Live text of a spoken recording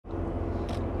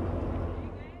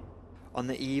On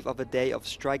the eve of a day of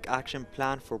strike action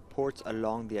planned for ports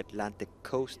along the Atlantic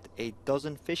coast, a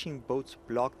dozen fishing boats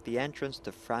blocked the entrance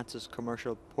to France's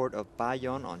commercial port of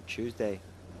Bayonne on Tuesday.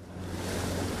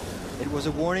 It was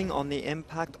a warning on the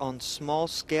impact on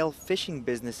small-scale fishing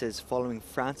businesses following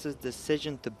France's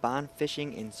decision to ban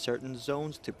fishing in certain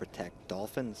zones to protect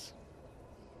dolphins.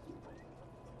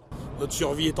 Notre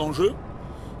survie est en jeu.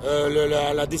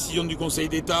 La décision du Conseil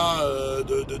d'État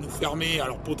de nous fermer,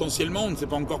 alors potentiellement, on ne sait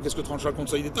pas encore qu'est-ce que tranchera le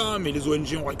Conseil d'État, mais les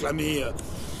ONG ont réclamé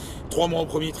 3 mois au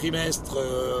premier trimestre,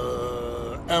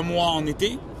 1 mois en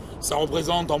été. Ça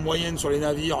représente en moyenne sur les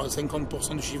navires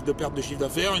 50% de perte de chiffre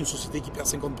d'affaires. Une société qui perd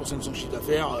 50% de son chiffre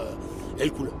d'affaires,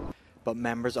 elle coule. But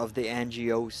members of the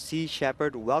NGO Sea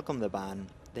Shepherd welcome the ban.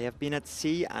 They have been at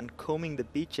sea and combing the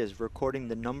beaches, recording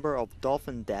the number of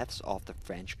dolphin deaths off the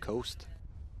French coast.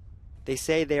 They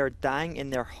say they are dying in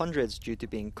their hundreds due to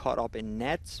being caught up in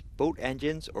nets, boat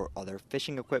engines, or other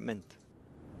fishing equipment.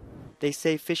 They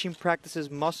say fishing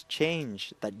practices must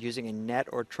change, that using a net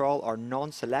or trawl are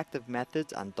non-selective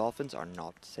methods and dolphins are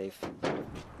not safe.